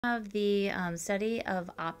Of the study of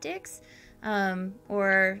optics,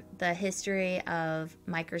 or the history of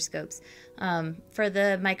microscopes, for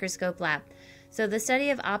the microscope lab. So the study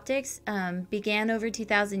of optics began over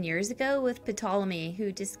 2,000 years ago with Ptolemy,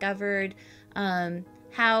 who discovered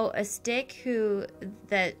how a stick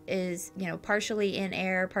that is, partially in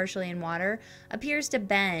air, partially in water, appears to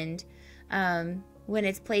bend when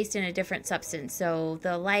it's placed in a different substance. So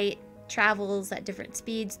the light travels at different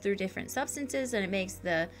speeds through different substances, and it makes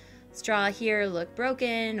the straw here look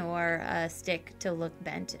broken or a stick to look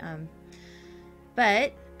bent.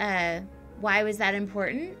 But why was that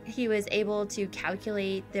important? He was able to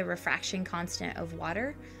calculate the refraction constant of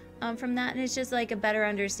water from that, and it's just like a better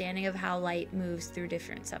understanding of how light moves through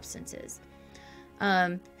different substances.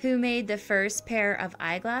 Who made the first pair of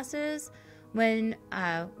eyeglasses? When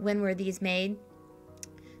were these made?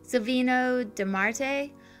 Silvino de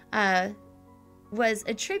Marte was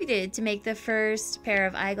attributed to make the first pair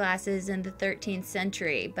of eyeglasses in the 13th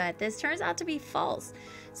century, but this turns out to be false.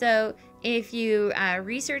 So if you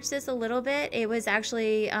research this a little bit, it was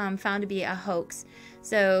actually found to be a hoax.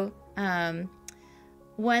 So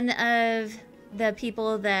one of the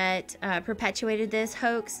people that perpetuated this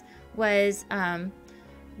hoax was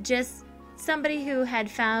just somebody who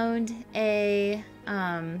had found a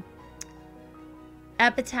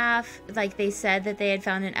epitaph. Like, they said that they had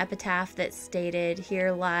found an epitaph that stated,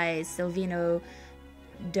 "Here lies Silvino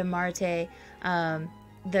de Marte,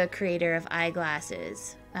 the creator of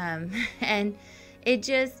eyeglasses," and it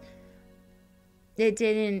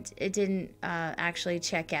didn't actually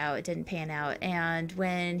check out. It didn't pan out. And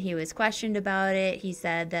when he was questioned about it, he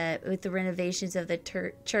said that with the renovations of the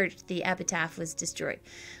church, the epitaph was destroyed.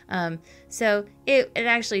 So it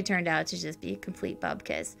actually turned out to just be a complete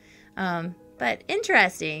bubkiss. But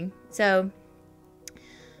interesting. So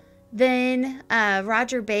then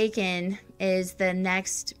Roger Bacon is the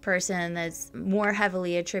next person that's more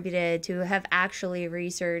heavily attributed to have actually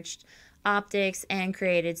researched optics and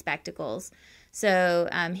created spectacles. So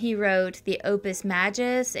he wrote the Opus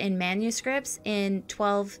Majus in manuscripts in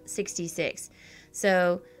 1266.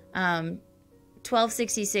 So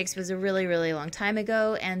 1266 was a really, really long time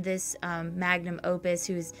ago, and this magnum opus,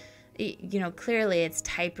 who's, clearly it's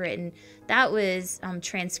typewritten, that was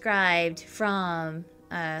transcribed from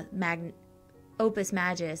Opus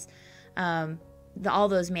Majus, all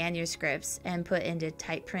those manuscripts, and put into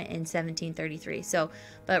type print in 1733. So,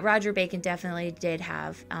 but Roger Bacon definitely did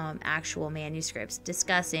have actual manuscripts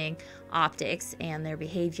discussing optics and their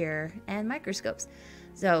behavior and microscopes.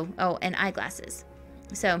 So, and eyeglasses.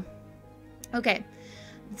 So, okay.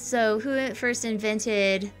 So who first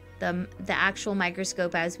invented the actual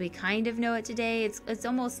microscope as we kind of know it today? It's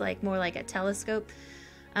almost like more like a telescope.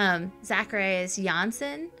 Zacharias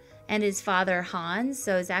Janssen and his father Hans.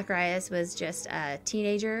 So Zacharias was just a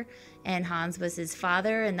teenager, and Hans was his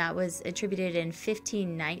father, and that was attributed in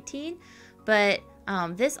 1519. But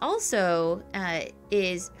this also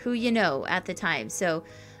is who you know at the time. So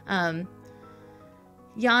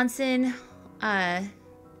Janssen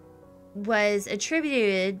was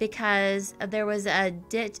attributed because there was a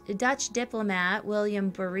Dutch diplomat,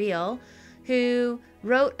 William Barreel, who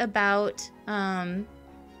wrote about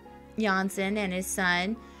Janssen and his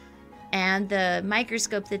son and the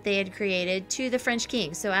microscope that they had created to the French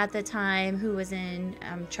king. So at the time, who was in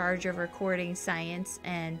charge of recording science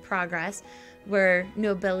and progress were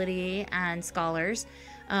nobility and scholars.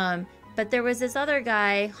 But there was this other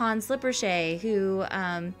guy, Hans Lippershey, who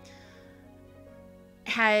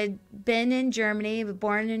had been in Germany,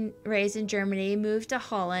 born and raised in Germany, moved to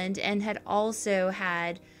Holland, and had also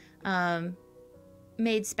had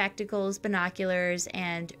made spectacles, binoculars,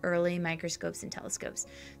 and early microscopes and telescopes.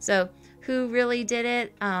 So who really did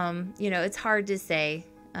it? It's hard to say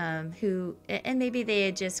who, and maybe they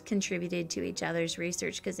had just contributed to each other's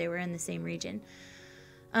research because they were in the same region.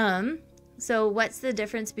 So what's the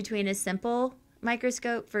difference between a simple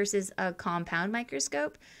microscope versus a compound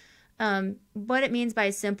microscope? What it means by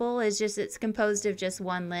simple is just it's composed of just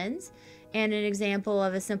one lens. And an example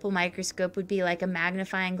of a simple microscope would be like a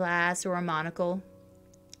magnifying glass or a monocle.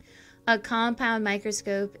 A compound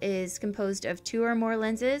microscope is composed of two or more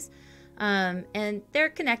lenses, and they're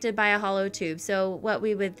connected by a hollow tube. So what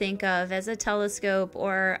we would think of as a telescope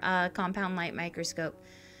or a compound light microscope.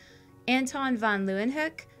 Anton von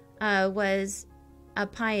Leeuwenhoek was a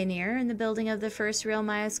pioneer in the building of the first real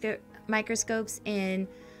microscopes in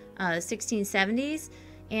 1670s.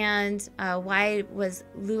 And why was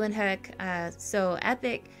Leeuwenhoek so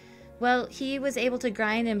epic? Well, he was able to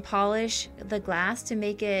grind and polish the glass to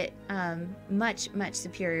make it much, much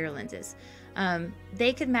superior lenses.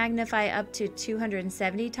 They could magnify up to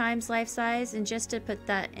 270 times life size. And just to put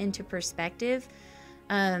that into perspective,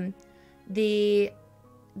 the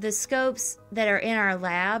scopes that are in our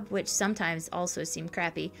lab, which sometimes also seem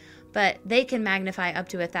crappy, but they can magnify up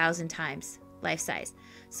to 1,000 times life size.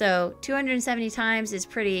 So 270 times is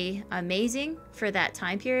pretty amazing for that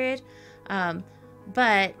time period.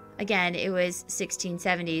 But again, it was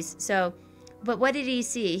 1670s. So, but what did he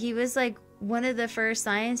see? He was like one of the first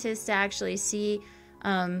scientists to actually see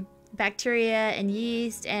bacteria and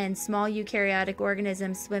yeast and small eukaryotic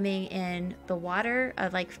organisms swimming in the water,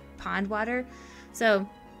 like pond water. So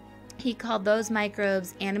he called those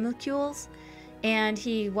microbes animalcules, and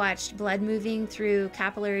he watched blood moving through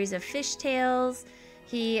capillaries of fish tails.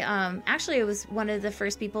 He actually was one of the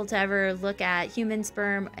first people to ever look at human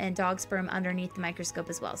sperm and dog sperm underneath the microscope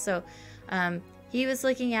as well. So he was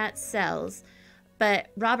looking at cells. But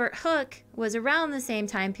Robert Hooke was around the same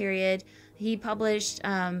time period. He published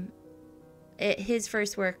his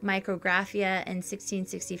first work, Micrographia, in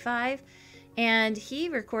 1665. And he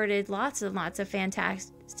recorded lots and lots of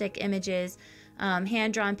fantastic images,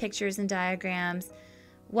 hand-drawn pictures and diagrams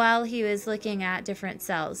while he was looking at different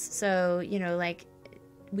cells. So, you know, like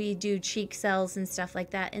we do cheek cells and stuff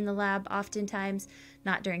like that in the lab oftentimes,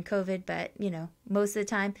 not during COVID, but, you know, most of the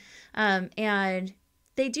time. And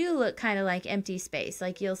they do look kind of like empty space.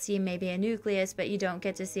 Like you'll see maybe a nucleus, but you don't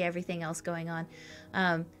get to see everything else going on.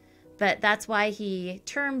 But that's why he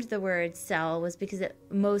termed the word cell, was because it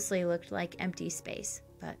mostly looked like empty space.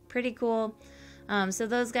 But pretty cool. So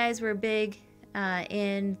those guys were big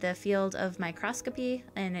in the field of microscopy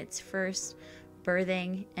and its first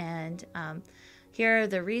birthing. And here are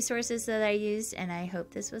the resources that I used, and I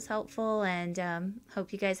hope this was helpful, and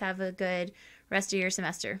hope you guys have a good rest of your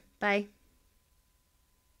semester. Bye.